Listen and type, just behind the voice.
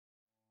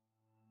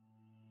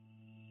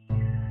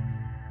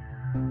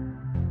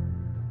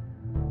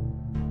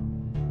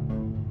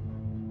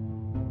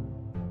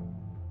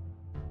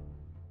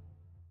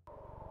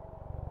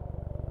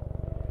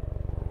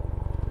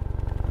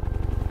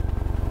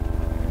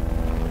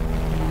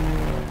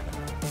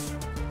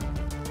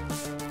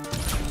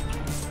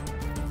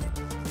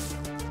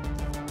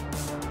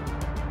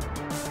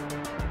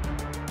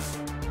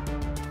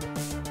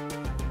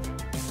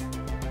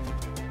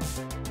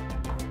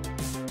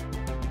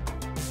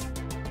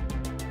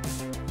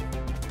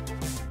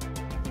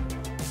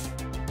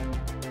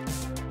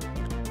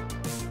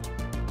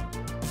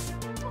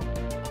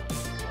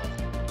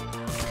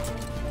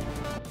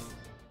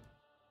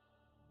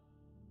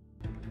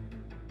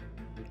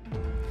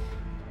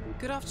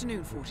Good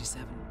afternoon,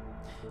 47.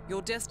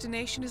 Your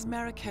destination is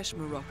Marrakesh,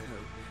 Morocco,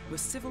 where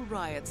civil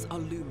riots are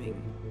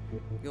looming.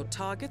 Your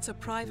targets are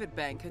private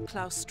banker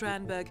Klaus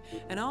Strandberg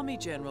and Army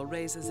General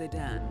Reza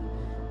Zaidan,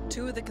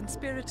 two of the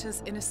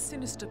conspirators in a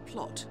sinister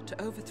plot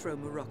to overthrow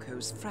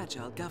Morocco's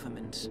fragile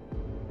government.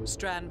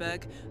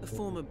 Strandberg, a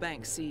former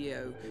bank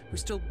CEO who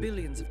stole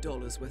billions of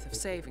dollars worth of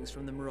savings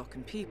from the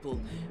Moroccan people,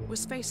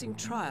 was facing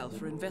trial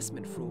for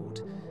investment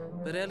fraud.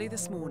 But early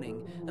this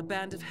morning, a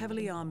band of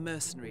heavily armed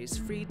mercenaries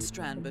freed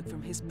Strandberg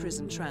from his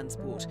prison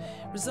transport,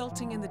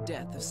 resulting in the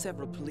death of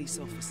several police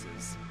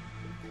officers.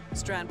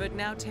 Strandberg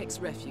now takes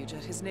refuge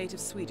at his native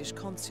Swedish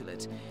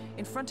consulate,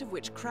 in front of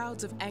which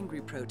crowds of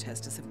angry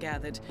protesters have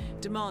gathered,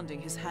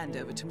 demanding his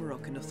handover to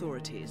Moroccan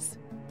authorities.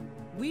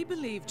 We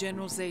believe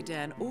General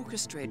Zaidan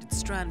orchestrated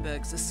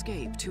Strandberg's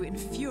escape to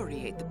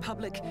infuriate the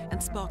public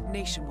and spark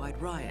nationwide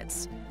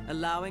riots,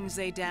 allowing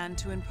Zaidan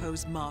to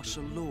impose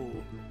martial law.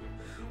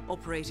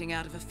 Operating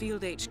out of a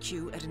field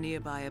HQ at a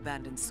nearby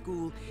abandoned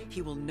school,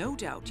 he will no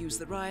doubt use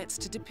the riots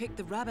to depict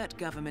the Rabat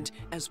government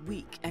as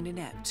weak and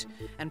inept,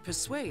 and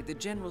persuade the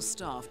general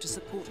staff to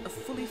support a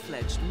fully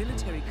fledged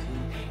military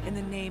coup in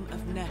the name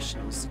of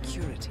national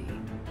security.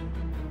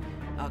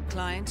 Our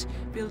client,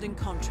 building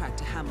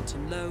contractor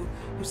Hamilton Lowe,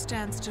 who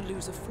stands to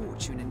lose a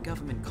fortune in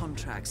government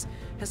contracts,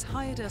 has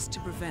hired us to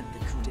prevent the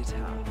coup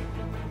d'etat.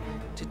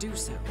 To do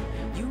so,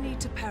 you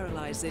need to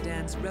paralyze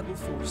Zaidan's rebel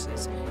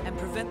forces and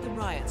prevent the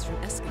riots from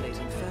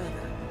escalating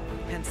further,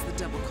 hence the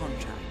double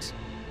contract.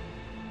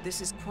 This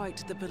is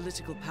quite the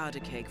political powder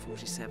keg,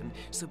 47,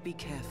 so be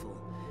careful.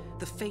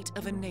 The fate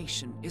of a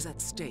nation is at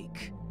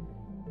stake.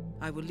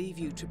 I will leave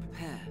you to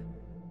prepare.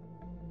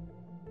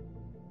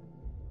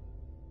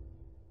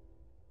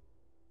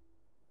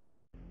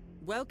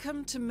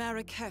 Welcome to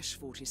Marrakesh,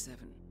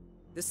 47.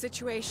 The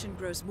situation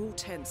grows more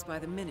tense by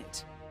the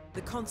minute.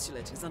 The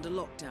consulate is under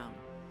lockdown,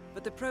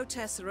 but the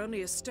protests are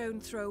only a stone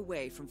throw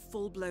away from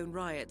full-blown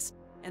riots,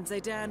 and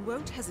Zaidan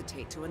won't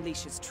hesitate to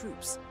unleash his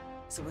troops.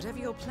 So whatever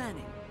you're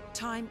planning,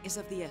 time is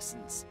of the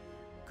essence.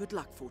 Good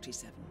luck,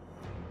 47.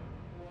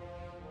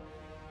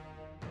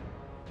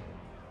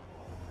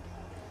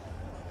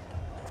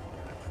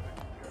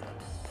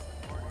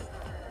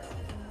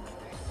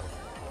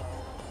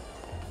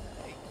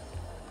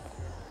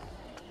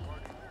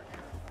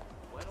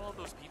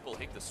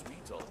 Hate the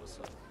Swedes all of a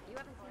sudden. You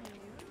haven't seen the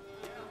news?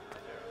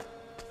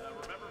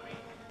 Remember me?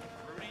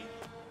 Rudy?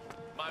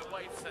 My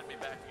wife sent me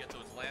back to get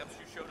those lamps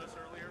you showed us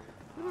earlier.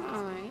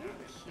 Oh, you're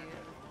cute.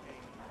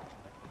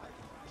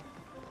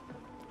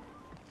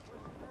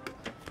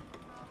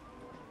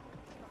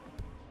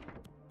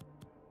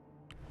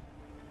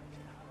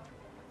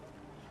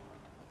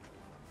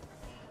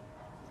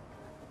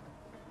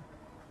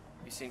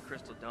 You seen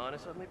Crystal Dawn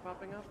is suddenly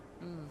popping up?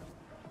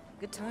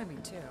 Good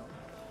timing, too.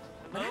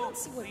 But I don't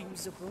see what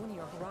Zabuni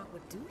or Harak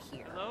would do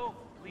here. Hello?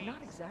 Please.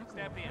 Not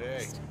exactly. Step in.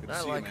 Hey, good to I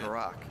see like you, man.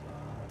 Harak.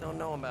 Don't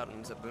know about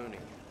Nzabuni.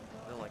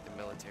 They're like the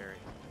military.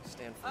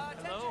 Stand for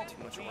Hello?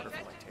 too much order for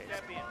my taste.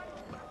 Step in.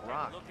 But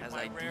Harak Look at has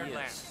my rare ideas,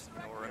 lamps.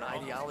 or an You're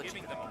almost ideology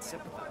giving that I them can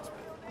sympathize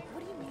with.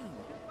 What do you mean?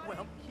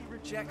 Well, he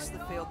rejects the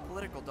failed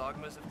political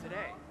dogmas of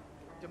today.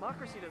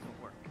 Democracy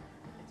doesn't work.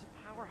 It's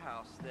a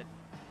powerhouse that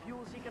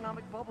fuels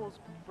economic bubbles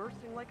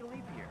bursting like a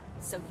leap year.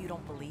 So you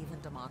don't believe in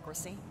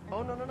democracy?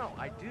 Oh, no,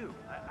 I do.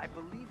 I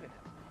believe in it.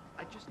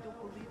 I just don't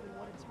believe in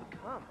what it's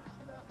become.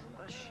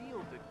 A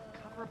shield to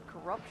cover up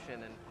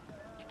corruption, and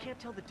you can't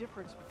tell the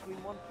difference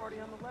between one party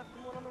on the left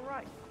and one on the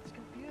right. It's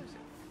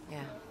confusing.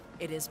 Yeah,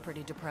 it is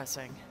pretty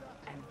depressing.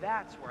 And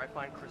that's where I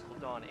find Crystal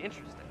Dawn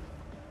interesting.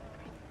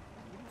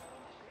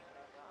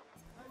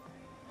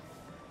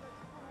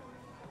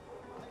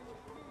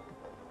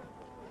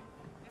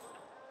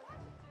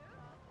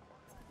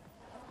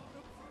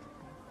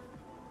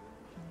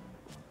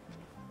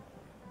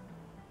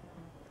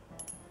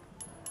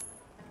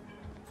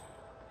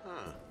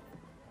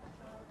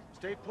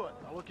 Stay put.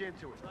 I'll look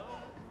into it.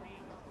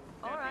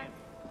 All right.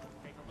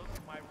 Take a look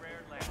at my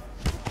rare lamp.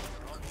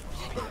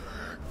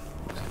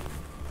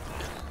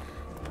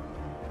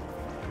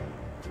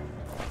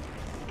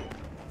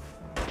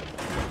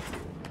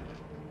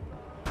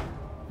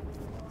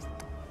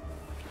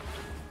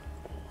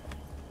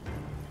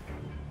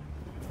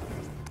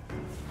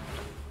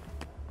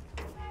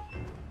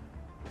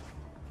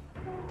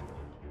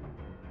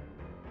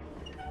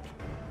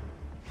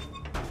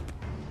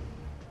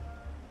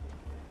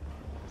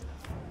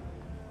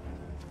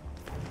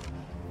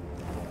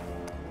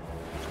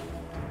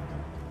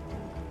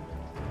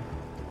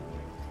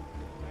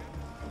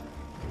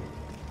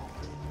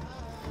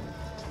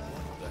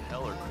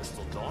 Hell are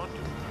Crystal Dawn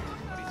doing?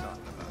 What are you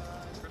talking about?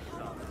 Crystal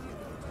Dawn.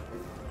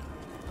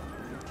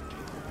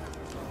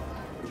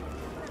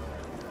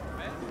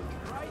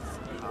 Christ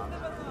in the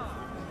bazaar.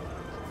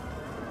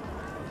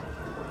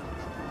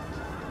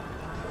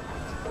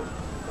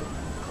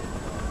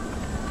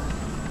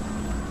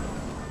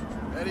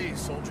 At ease,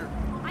 soldier.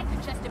 I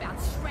could just about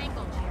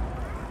strangle you.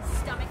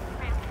 Stomach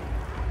cramp.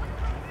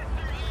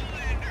 Mr.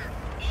 Highlander,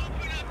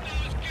 open up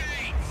those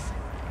gates!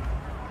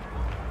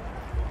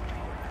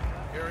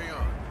 Carry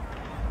on.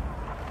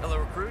 Hello,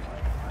 Fruit?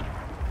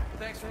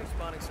 Thanks for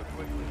responding so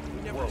quickly.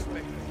 We never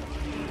expected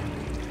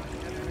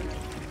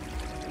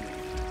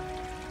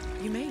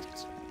it. You made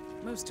it.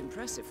 Most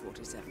impressive,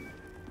 47.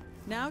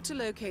 Now to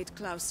locate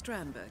Klaus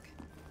Strandberg.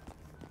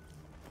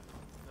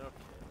 Okay,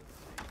 let's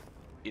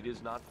see. It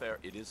is not fair.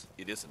 It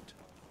isn't.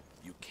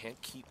 You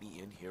can't keep me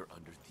in here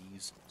under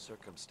these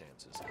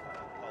circumstances.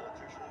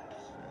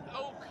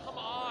 Oh, come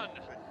on!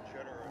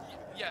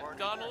 Yeah,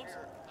 Donald,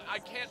 I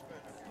can't...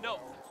 No,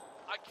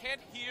 I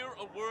can't hear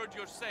a word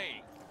you're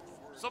saying.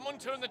 Someone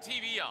turn the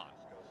TV on.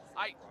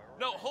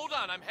 No, hold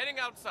on, I'm heading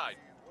outside.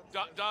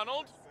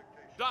 Donald?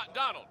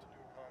 Donald?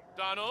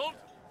 Donald?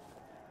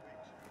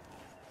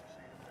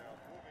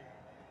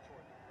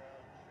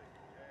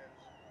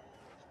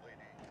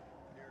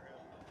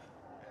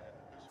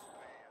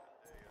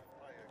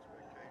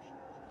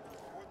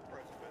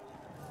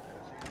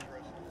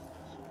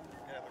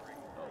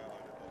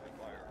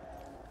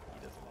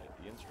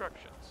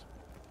 Instructions.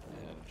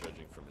 And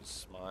judging from his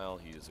smile,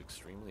 he is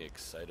extremely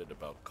excited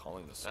about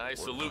calling the support. I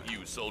salute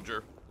you,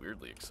 soldier.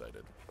 Weirdly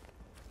excited.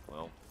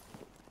 Well,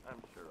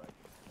 I'm sure I can.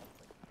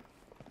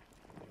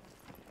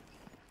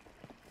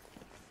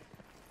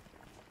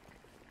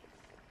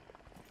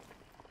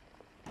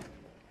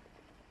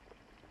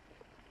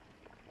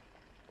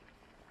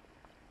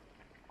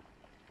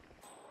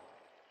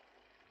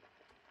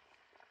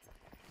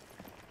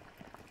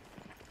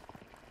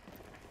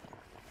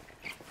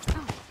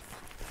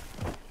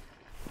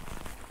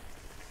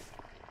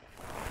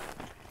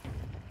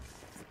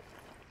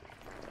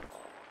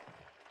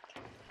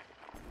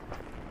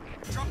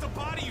 Drop the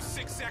body, you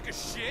sick sack of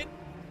shit!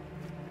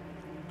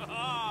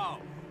 Oh,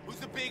 who's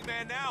the big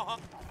man now, huh?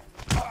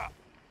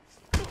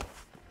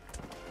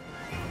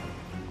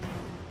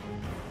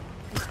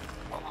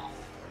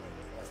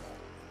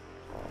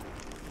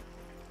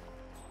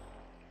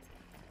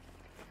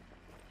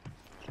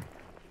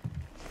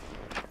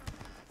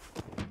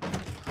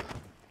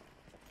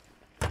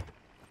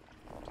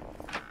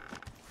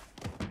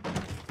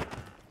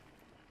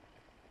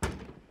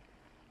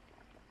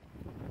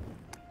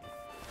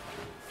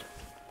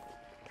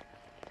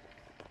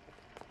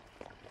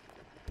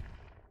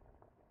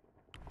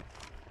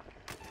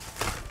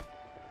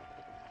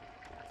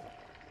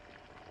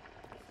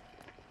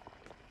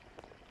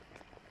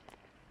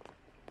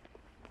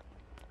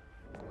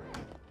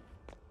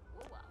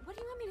 What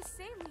do you want me to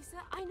say,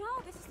 Lisa? I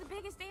know this is the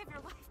biggest day of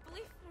your life,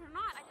 believe it or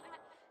not. I did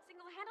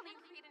single-handedly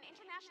create an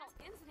international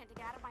incident to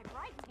get out of my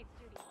bridesmaid's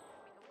duty. I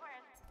mean, the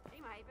worst,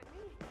 they might, but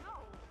me,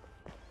 no.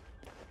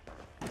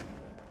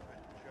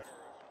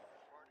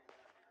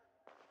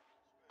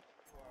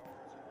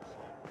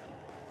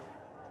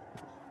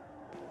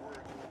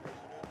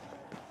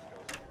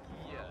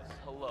 Yes,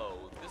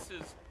 hello. This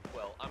is,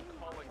 well, I'm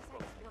calling from...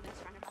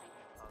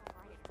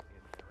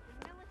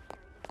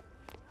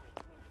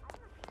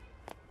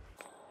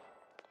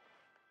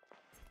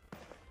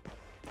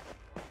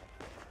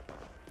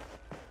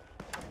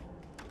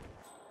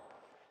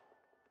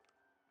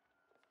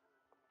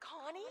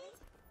 Connie?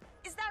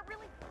 Is that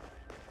really...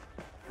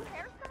 Your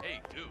hair's gone?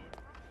 Hey, dude.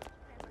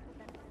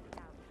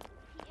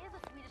 He is a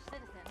Swedish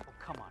citizen. Oh,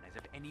 come on, as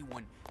if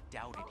anyone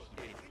doubted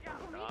he did.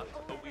 Not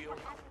a wheel.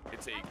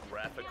 It's a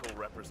graphical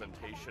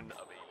representation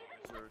of a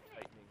user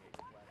tightening a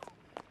plastic.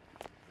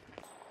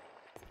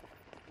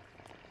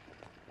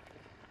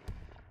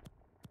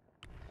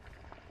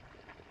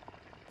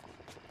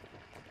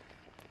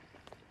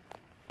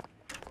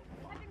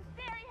 I've been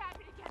very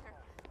happy together.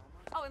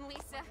 Oh, and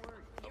Lisa,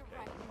 you're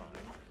right.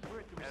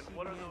 And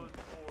what are those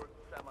four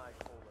semicolon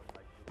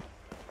like this?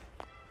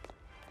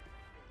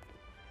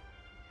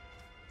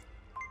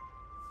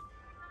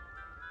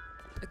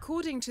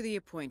 According to the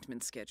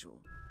appointment schedule,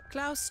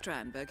 Klaus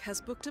Strandberg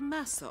has booked a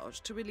massage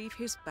to relieve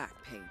his back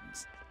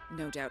pains.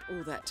 No doubt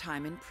all that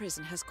time in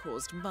prison has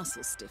caused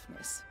muscle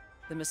stiffness.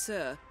 The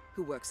masseur,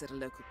 who works at a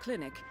local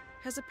clinic,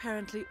 has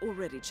apparently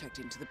already checked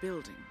into the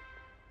building.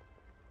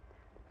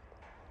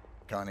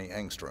 Connie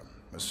Engstrom,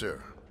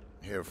 Monsieur,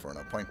 here for an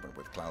appointment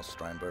with Klaus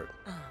Strandberg.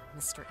 Oh,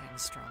 Mr.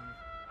 Engstrom.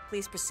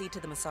 Please proceed to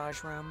the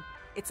massage room.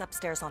 It's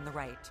upstairs on the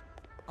right.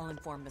 I'll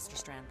inform Mr.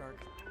 Strandberg.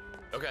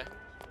 Okay.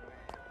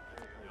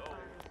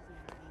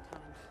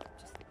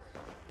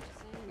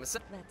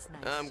 That's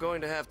nice. I'm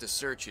going to have to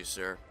search you,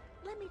 sir.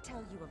 Let me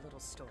tell you a little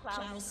story.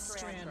 Klaus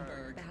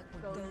Strandberg.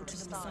 Go to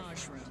the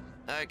massage room.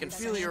 I can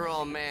feel you're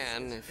all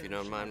man, if you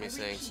don't mind me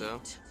saying so.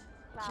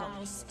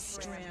 Klaus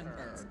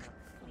Strandberg.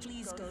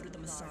 Please go to the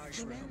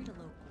massage room.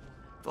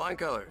 Flying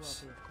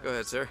colors. Go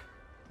ahead, sir.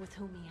 With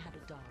whom he had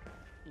a daughter,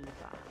 Eva.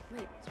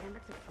 Wait,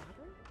 Strandberg's a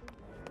father?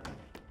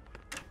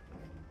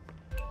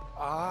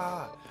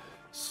 Ah,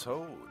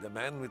 so the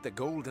man with the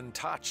golden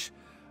touch.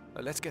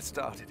 Let's get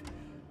started.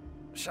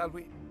 Shall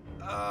we?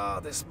 Ah,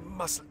 this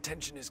muscle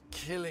tension is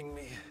killing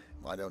me.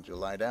 Why don't you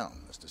lie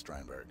down, Mr.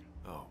 Strandberg?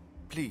 Oh,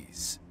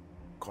 please,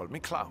 call me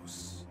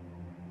Klaus.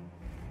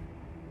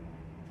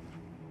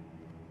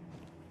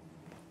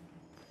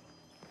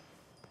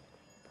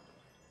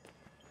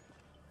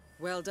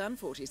 Well done,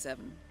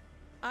 47.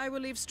 I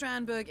will leave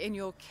Strandberg in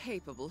your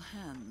capable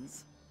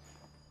hands.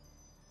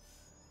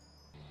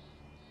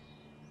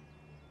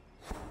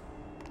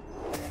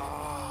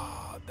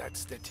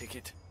 That's the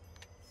ticket.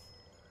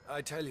 I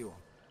tell you,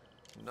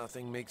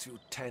 nothing makes you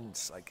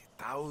tense like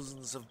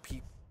thousands of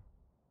people.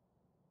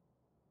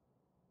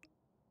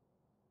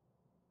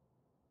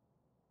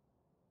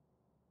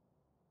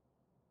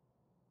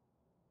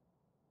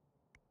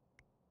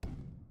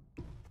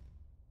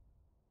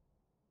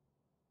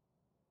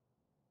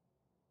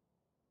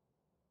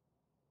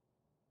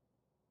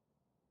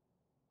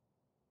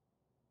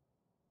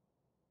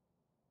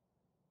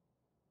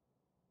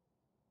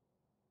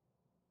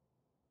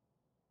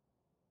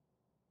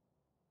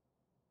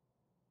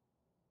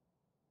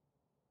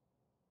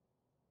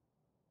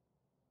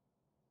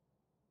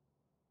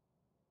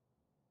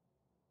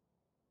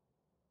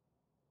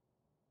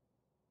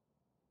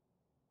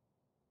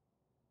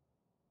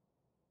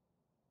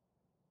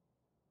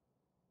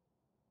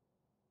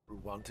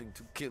 Wanting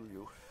to kill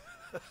you.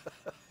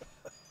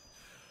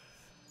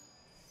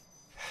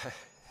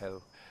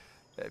 Hell,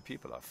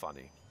 people are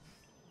funny.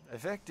 The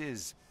fact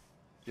is,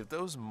 if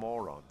those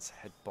morons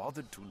had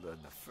bothered to learn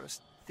the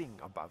first thing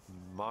about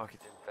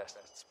market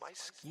investments, my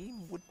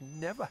scheme would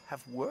never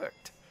have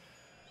worked.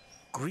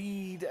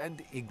 Greed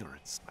and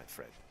ignorance, my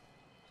friend.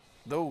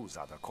 Those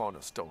are the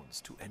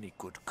cornerstones to any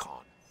good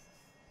con.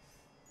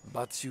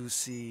 But you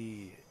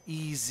see,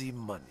 easy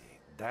money,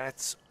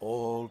 that's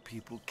all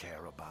people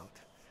care about.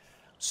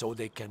 So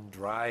they can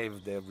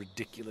drive their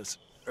ridiculous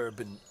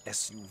urban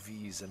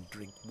SUVs and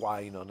drink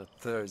wine on a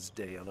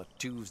Thursday, on a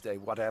Tuesday,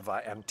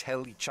 whatever, and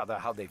tell each other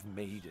how they've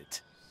made it.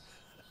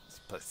 It's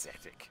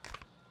pathetic.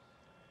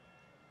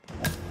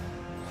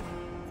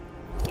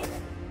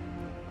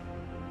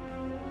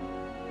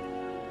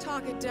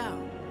 Target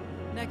down.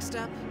 Next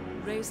up,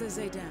 Reza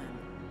Zaydan.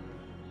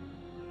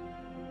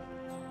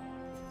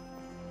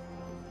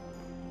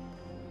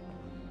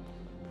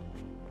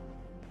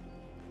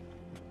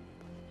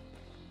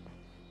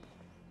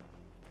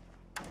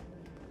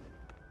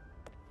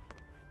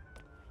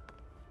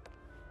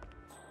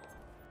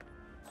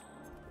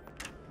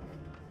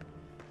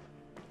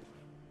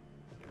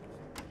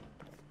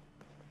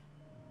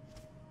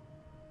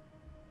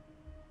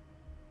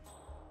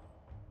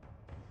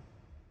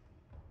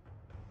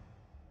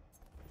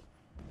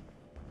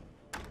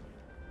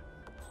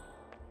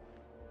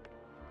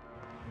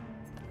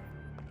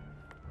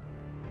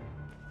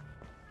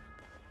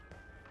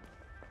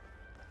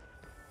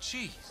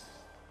 Jeez.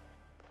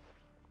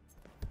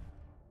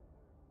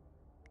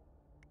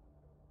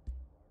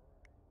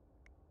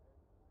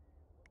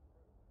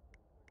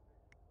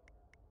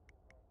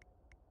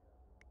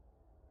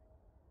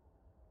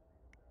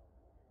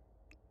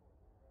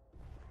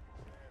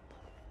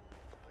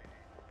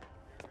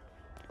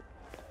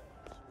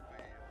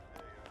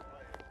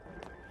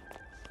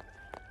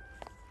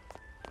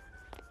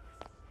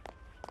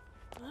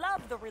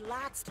 Love the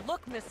relaxed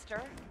look,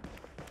 mister.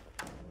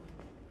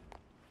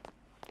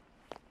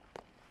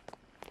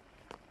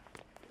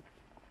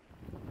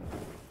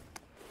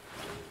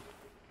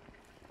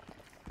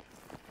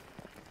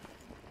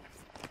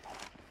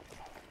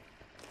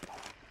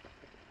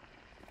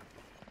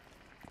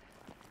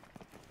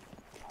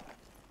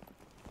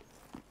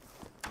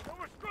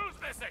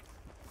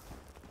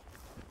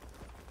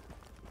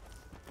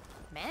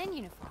 Man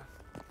uniform.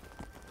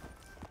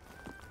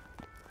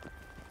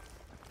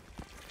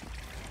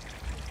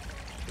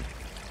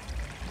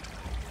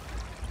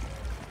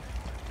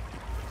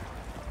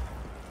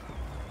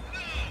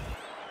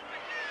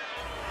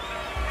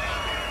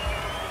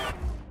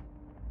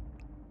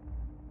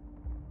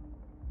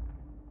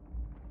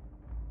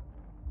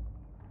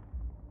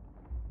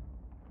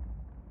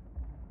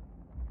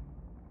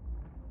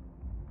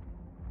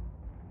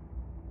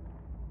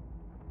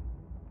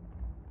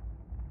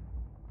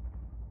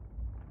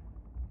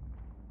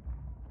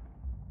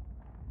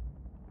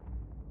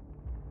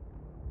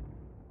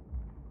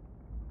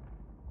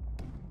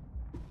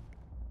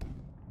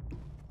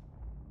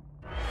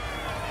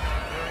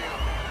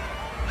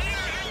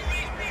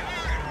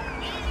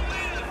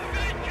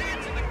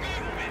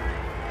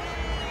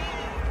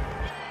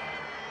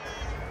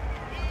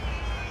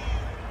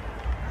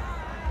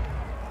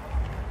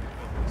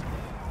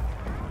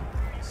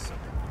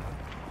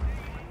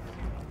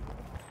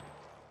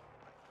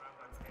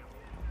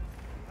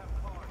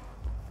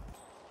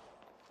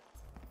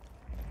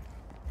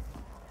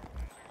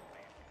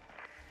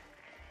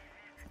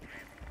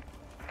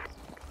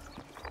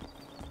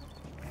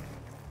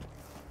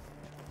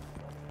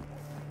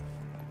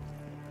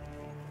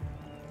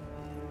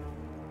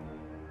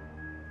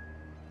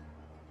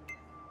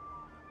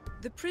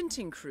 The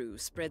printing crew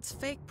spreads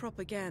fake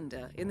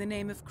propaganda in the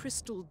name of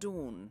Crystal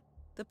Dawn,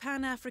 the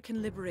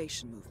Pan-African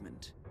Liberation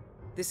Movement.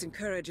 This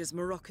encourages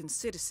Moroccan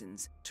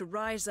citizens to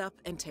rise up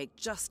and take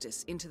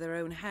justice into their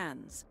own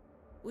hands,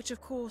 which of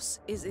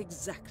course is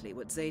exactly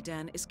what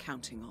Zaydan is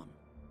counting on.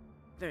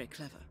 Very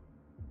clever.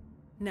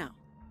 Now,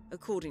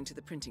 according to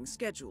the printing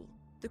schedule,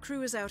 the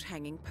crew is out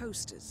hanging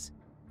posters,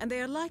 and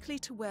they are likely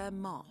to wear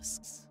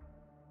masks.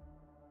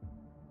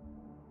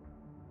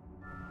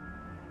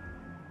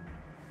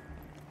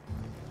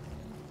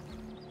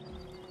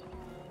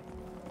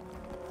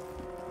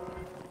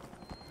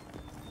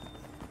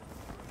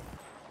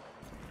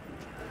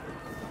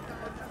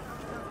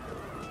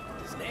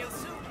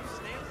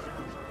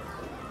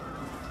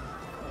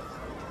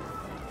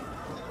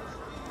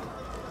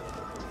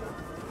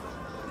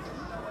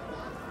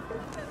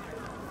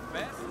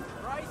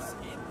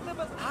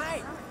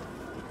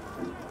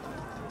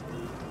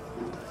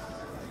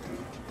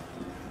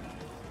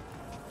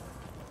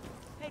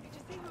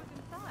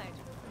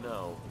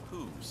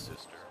 Who,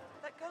 sister?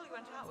 That girl you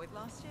went out with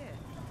last year.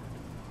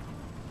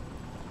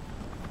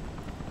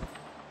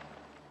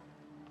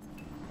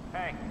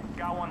 Hey,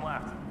 got one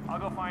left. I'll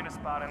go find a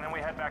spot and then we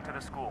head back to the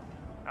school.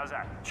 How's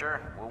that?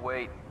 Sure, we'll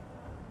wait.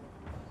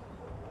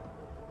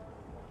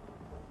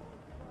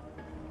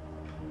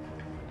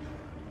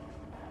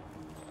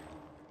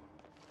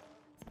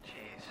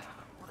 Jeez,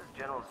 what does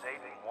General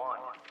Zayden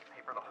want?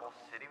 Paper the whole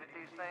city with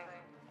these things?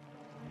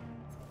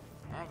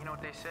 Yeah, you know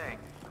what they say.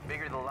 The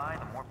bigger the lie,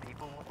 the more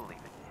people will believe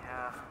it.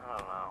 Yeah, I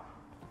don't know.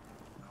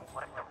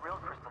 What if the real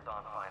Crystal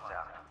Dawn finds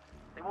out?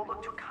 They won't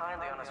look too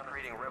kindly on us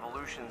creating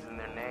revolutions in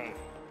their name.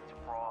 It's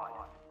fraud.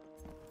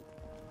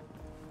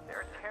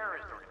 They're a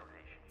terrorist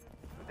organization.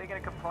 Who are they gonna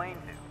complain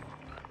to?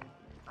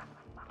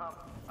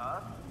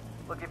 Us?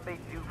 Look, if they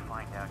do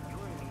find out, you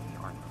and me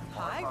are in the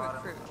Hi,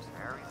 bottom recruit. of a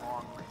very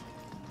long list.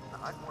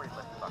 I'd worry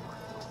less about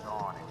Crystal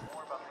Dawn and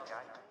more about the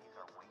guy who needs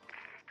our wings.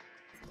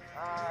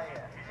 Ah,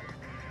 yes.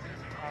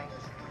 Hank,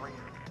 great.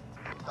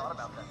 Thought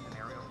about that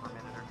scenario for a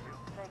minute or two.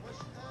 Thank you.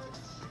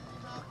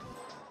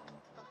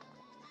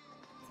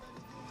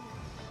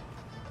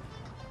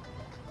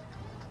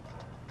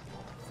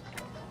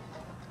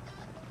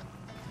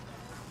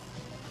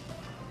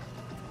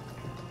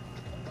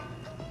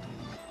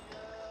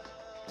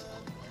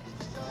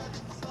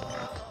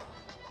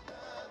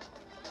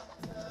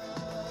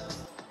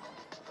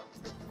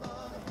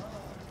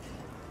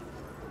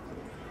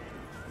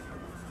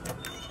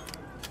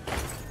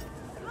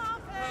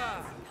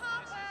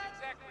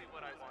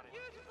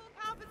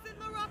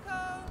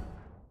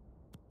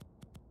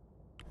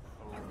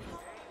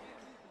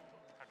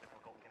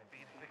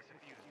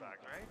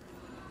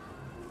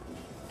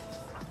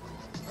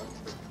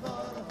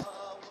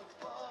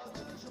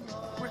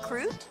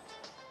 Recruit?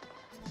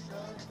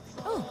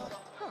 Oh,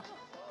 huh.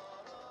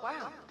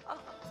 Wow. Oh.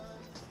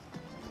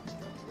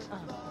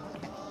 Okay.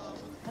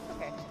 That's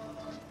okay.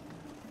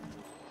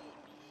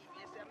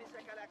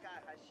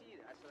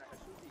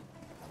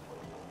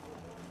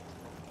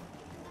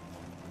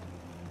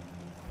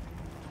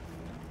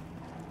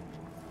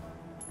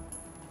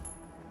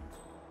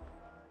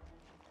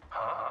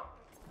 Huh?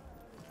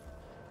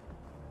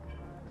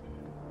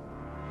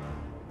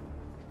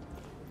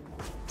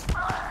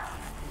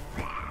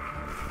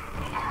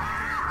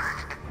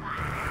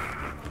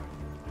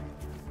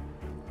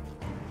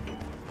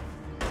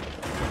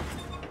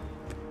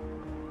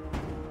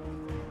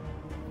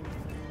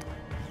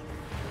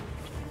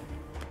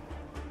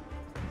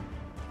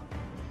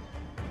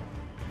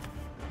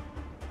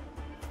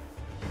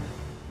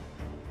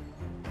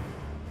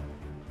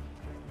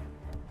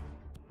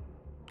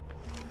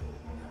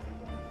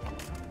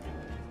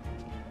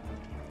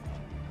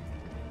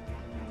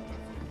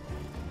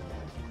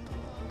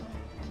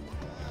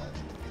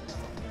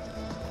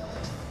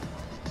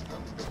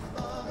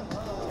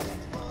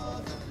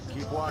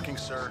 Keep walking,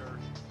 sir.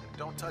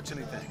 Don't touch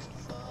anything.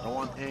 I don't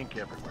want ink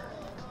everywhere.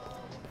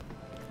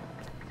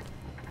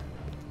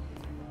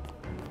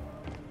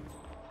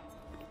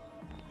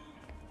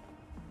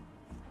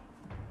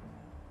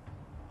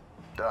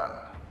 Done.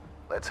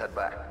 Let's head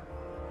back.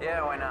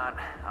 Yeah, why not?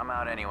 I'm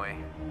out anyway.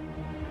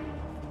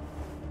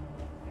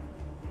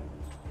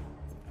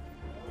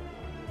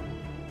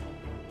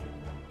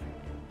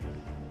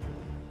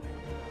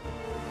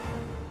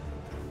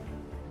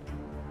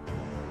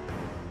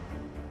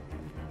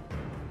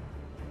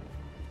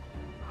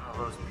 All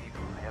those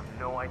people, they have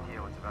no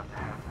idea what's about to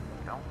happen.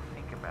 Don't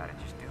think about it,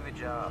 just do the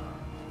job.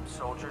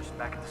 Soldiers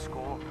back at the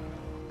school,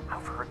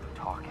 I've heard them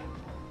talking.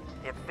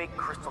 They have fake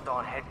Crystal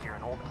Dawn headgear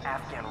and old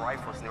Afghan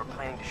rifles, and they were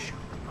planning to shoot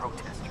the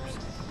protesters.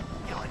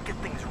 You know, to get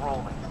things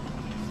rolling.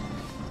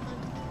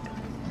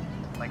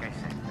 Like I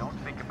said, don't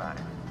think about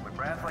it. When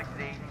brass like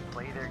Zayden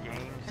play their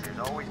games, there's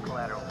always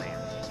collateral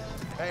damage.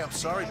 Hey, I'm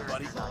sorry,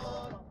 buddy.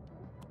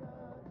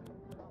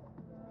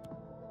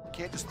 You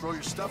can't just throw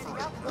your stuff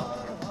around.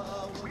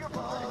 We are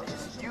part of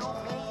this. You, me,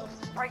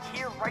 right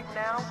here, right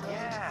now.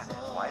 Yeah.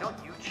 Why don't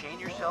you chain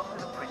yourself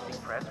to the printing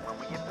press when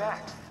we get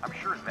back? I'm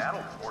sure that'll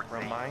afford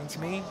things. Reminds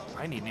me,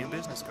 I need new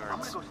business I'm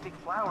cards. gonna go stick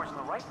flowers in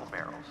the rifle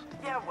barrels.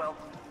 Yeah, well,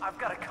 I've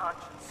got a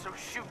conscience, so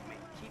shoot me.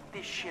 Keep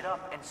this shit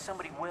up, and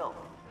somebody will.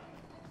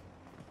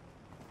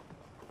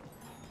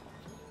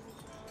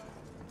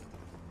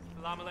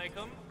 Assalamu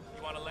alaikum.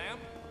 You want a lamp?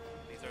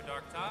 These are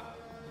dark top.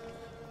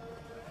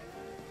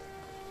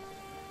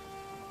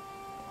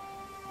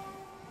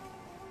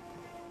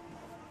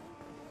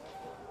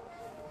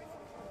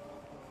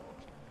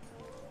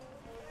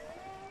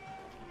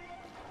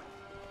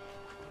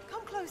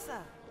 Come closer.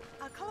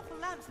 Our colorful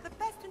lamps are the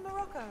best in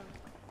Morocco.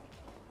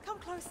 Come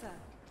closer.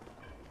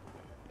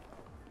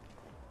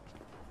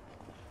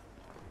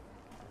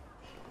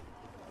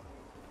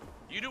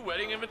 You do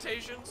wedding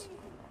invitations?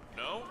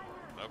 No?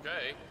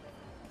 Okay.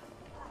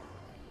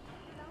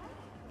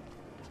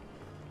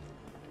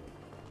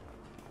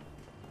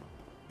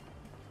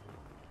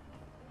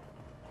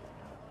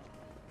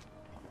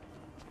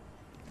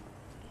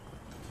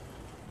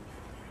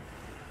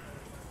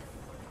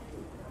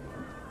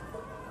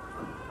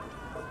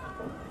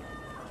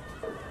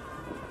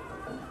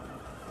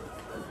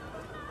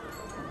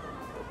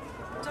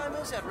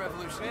 damn is that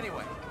revolution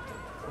anyway?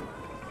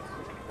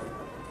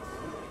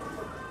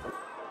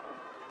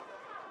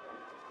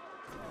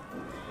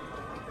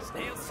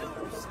 Snail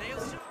soup, snail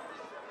soup.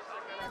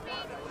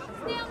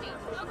 Snail meat,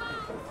 go on.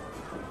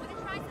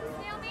 Wanna try some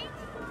snail meat?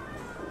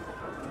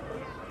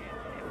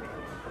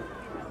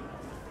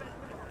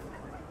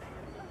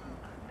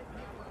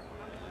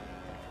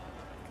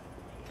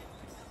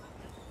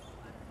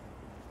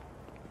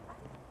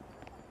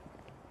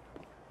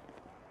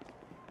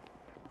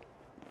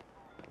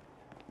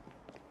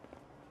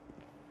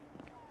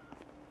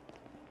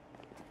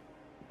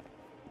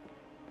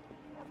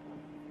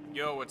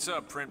 Yo, what's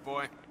up, print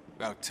boy?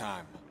 About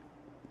time.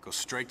 Go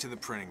straight to the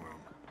printing room.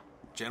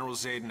 General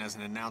Zayden has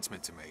an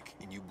announcement to make,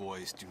 and you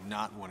boys do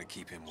not want to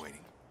keep him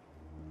waiting.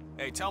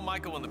 Hey, tell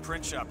Michael in the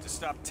print shop to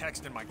stop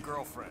texting my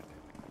girlfriend.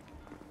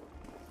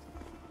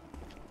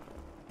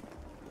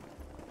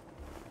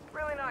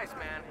 Really nice,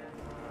 man.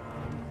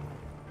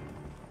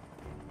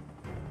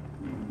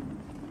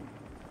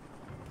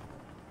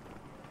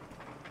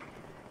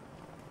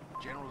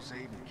 General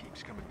Zayden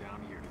keeps coming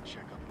down here to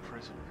check on the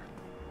prisoner.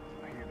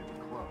 I hear that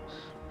they're close,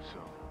 so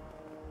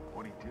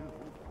what'd he do,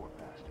 poor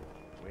bastard?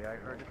 The way I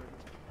heard it,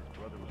 his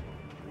brother was one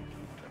of the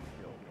policemen that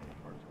killed one of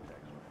the parts of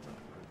Dax when he went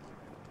to prison.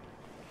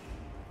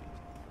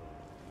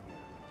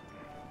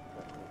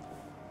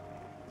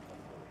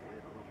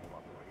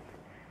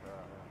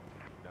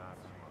 Not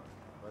smart,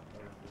 but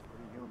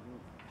pretty human.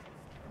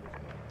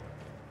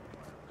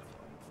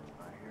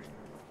 I hear you.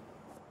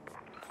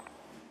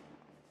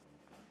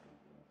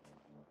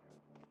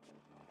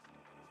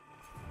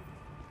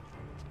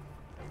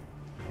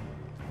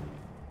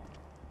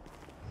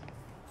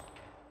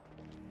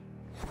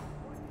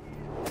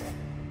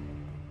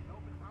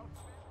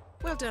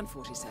 Well done,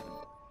 47.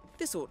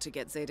 This ought to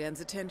get Zayden's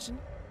attention.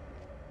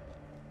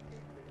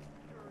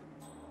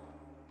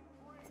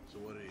 So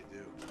what did he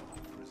do?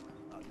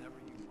 Never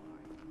you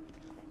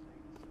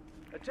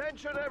mind.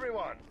 Attention,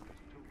 everyone!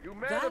 You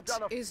men have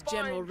done That a is fine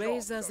General job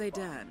Reza so far.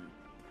 Zayden,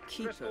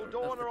 keeper Crystal of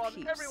Dawn the are on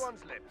peace.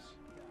 everyone's lips.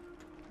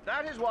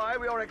 That is why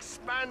we are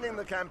expanding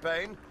the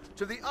campaign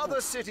to the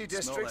other city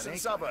districts and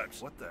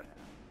suburbs. What the?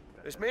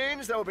 This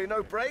means there will be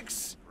no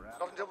breaks,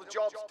 not until the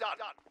job's done.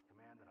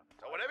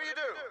 So whatever you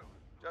do,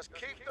 just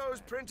keep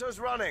those printers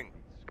running.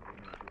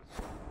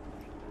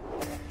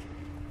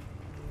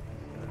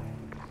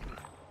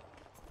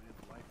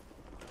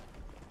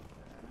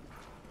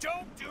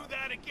 Don't do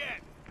that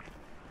again!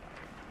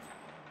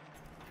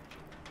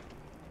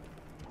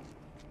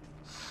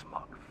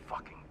 Smug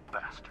fucking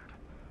bastard.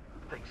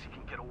 Thinks he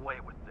can get away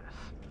with this.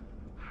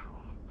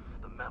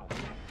 The men'll see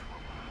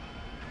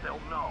through.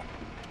 They'll know.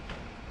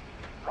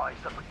 Rise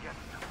up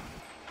against them.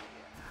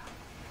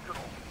 Good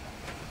old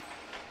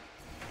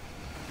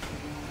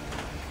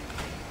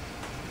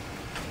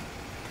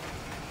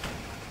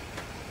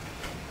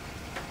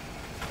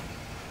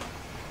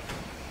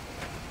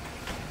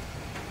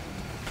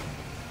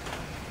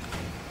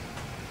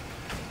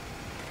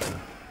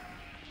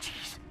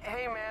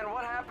Hey man,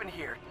 what happened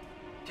here?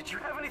 Did you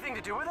have anything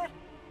to do with it?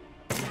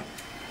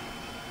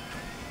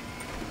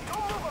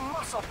 Don't move a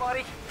muscle,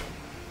 buddy!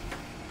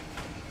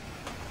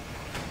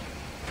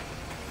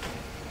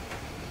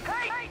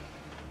 Hey!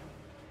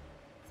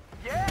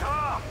 Yeah!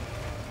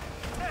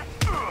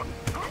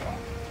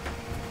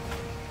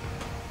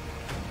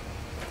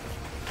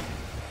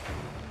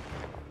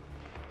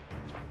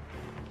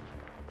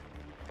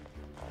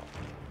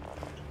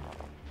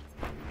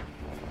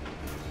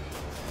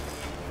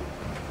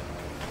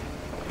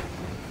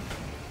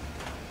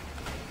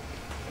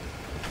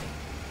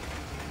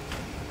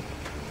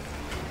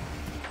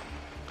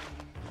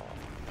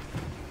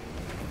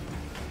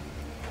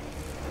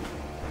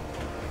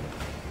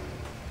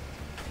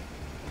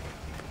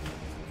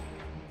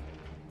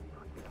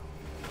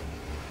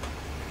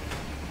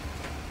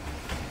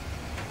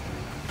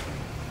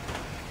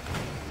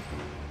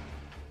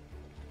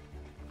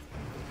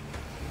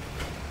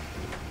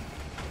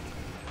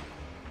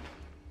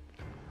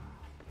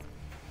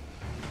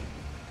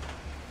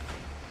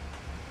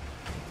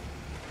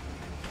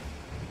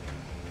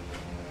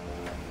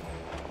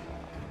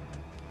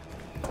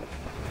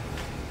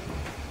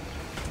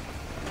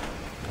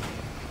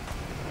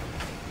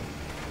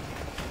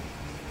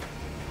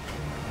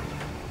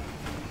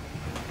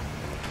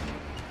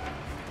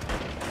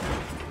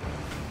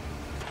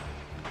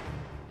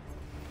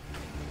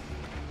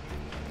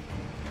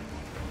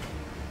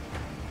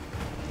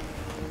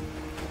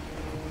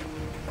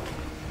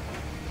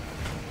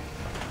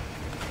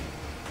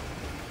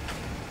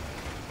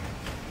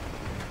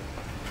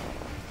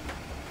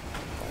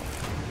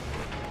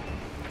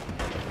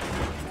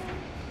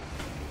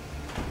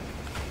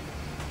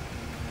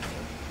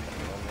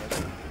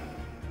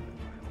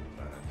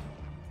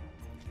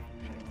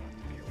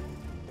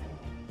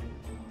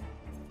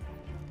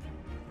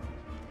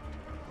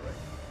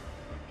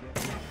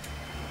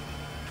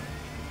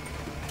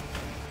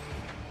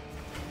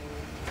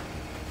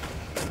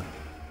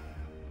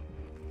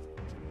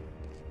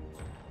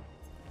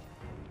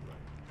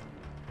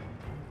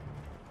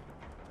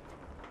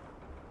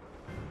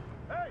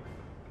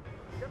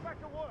 back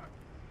to work.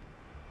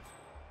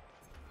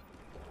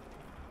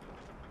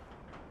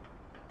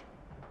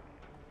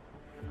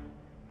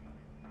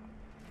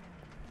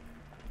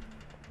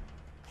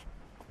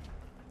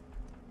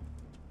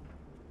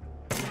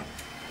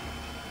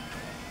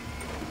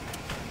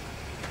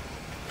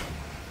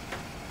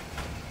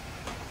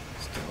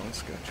 Still on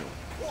schedule.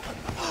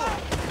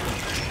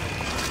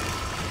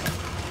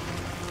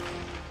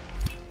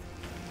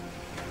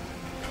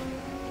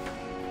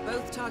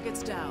 Both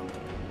targets down.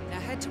 Now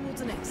head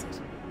towards an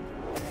exit.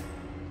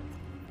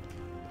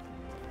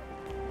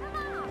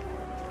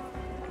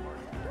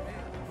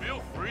 Feel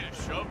free to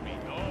shove me,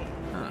 no.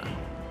 Huh.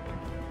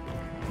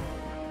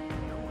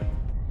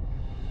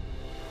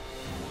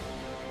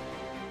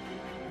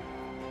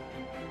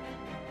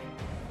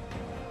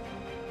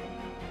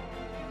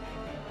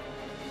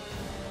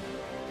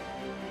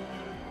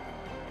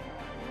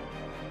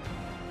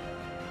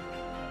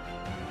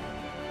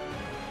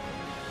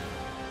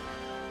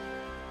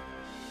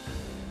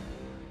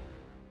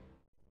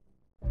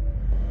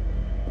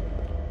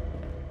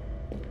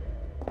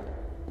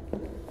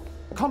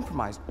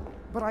 Compromised,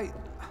 but I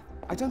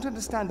don't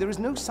understand. There is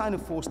no sign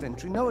of forced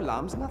entry, no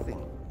alarms, nothing.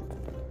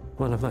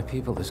 One of my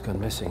people has gone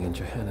missing in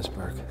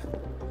Johannesburg.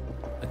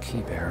 A key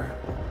bearer.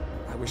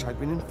 I wish I'd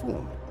been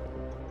informed.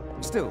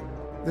 Still,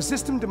 the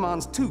system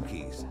demands 2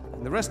 keys,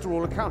 and the rest are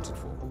all accounted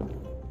for.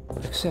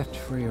 Except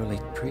for your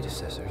late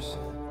predecessors.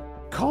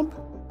 Comp?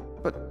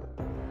 But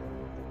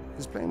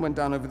his plane went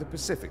down over the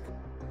Pacific.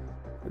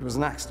 It was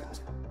an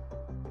accident.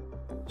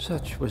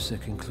 Such was the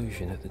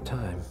conclusion at the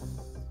time.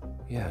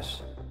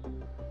 Yes.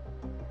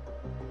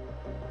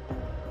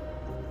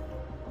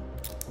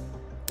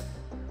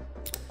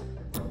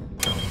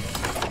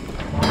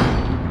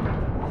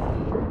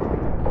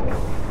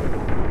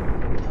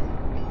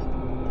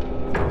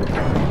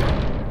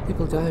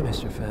 People die,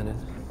 Mr. Fannin.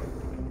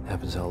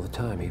 Happens all the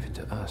time, even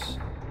to us.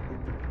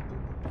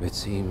 It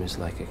seems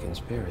like a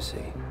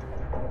conspiracy.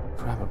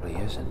 Probably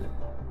isn't.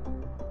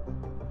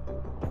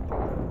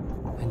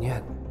 And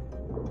yet,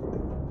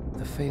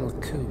 the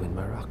failed coup in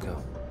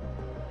Morocco,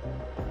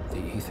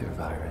 the ether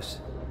virus.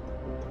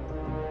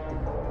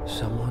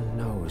 Someone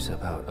knows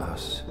about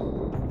us.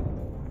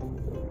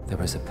 There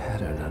was a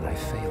pattern and I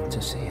failed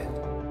to see it.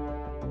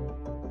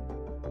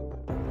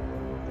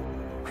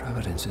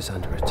 Providence is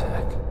under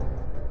attack.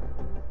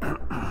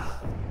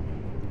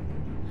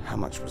 How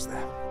much was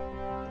there?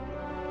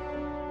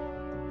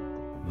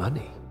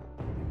 Money?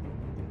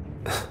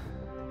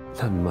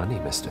 Not money,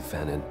 Mr.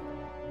 Fannin.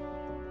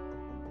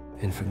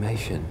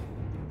 Information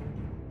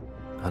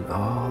on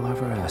all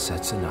of our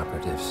assets and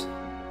operatives.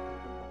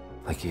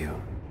 Like you.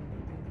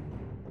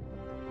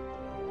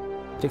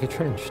 Dig a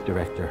trench,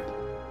 Director.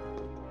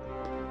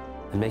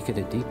 And make it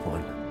a deep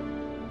one.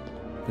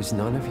 Because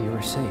none of you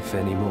are safe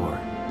anymore.